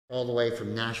all the way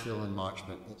from Nashville and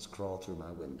Marchmont. Let's crawl through my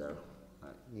window. All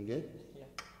right, you good? Yeah.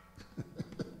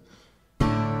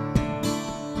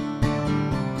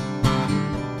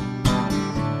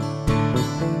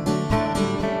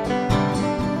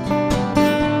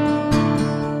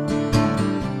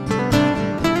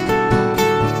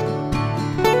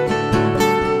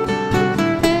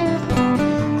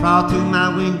 Crawl through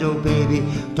my window, baby,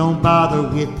 don't bother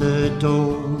with the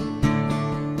door.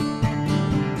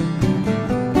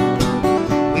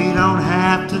 We don't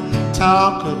have to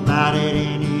talk about it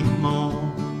anymore.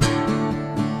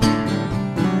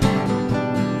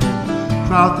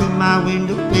 Crawl through my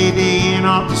window, baby, and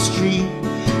off the street.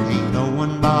 Ain't no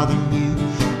one bothering you,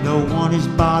 no one is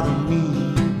bothering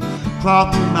me.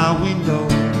 Crawl through my window.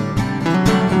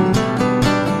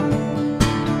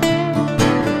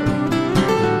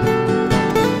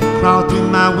 Crawl through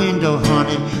my window,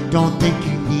 honey, don't think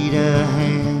you need a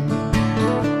hand.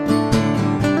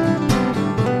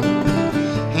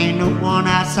 Ain't no one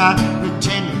outside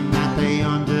pretending that they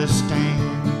understand.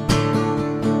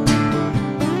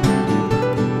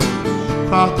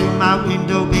 Crawl through my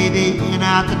window, baby, in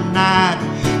out the night.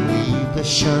 Leave the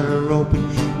shutter open,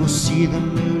 we'll see the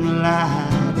moonlight.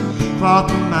 Crawl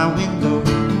through my window.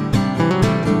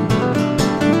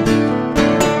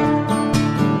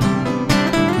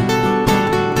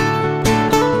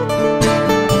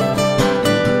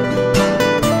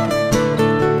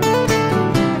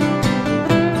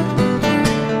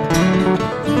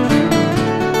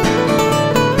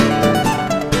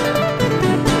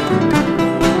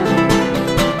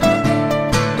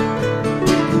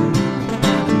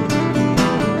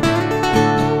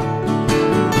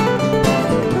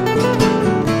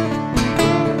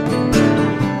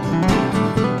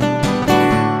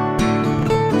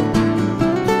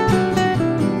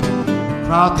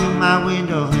 Crawl through my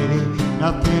window, baby,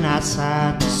 nothing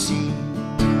outside to see.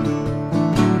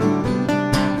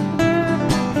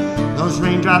 Those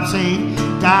raindrops ain't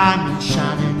diamonds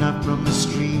shining up from the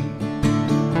street.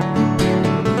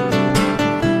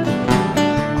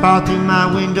 Crawl through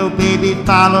my window, baby,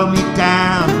 follow me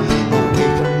down,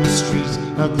 away from the streets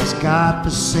of this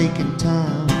God-forsaken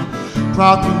town.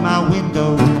 Crawl through my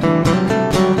window.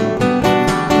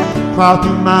 Crawl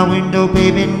through my window,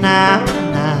 baby, now,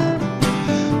 now.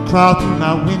 Crawl through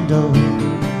my window.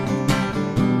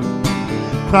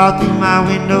 Crawl through my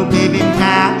window, baby,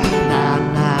 now.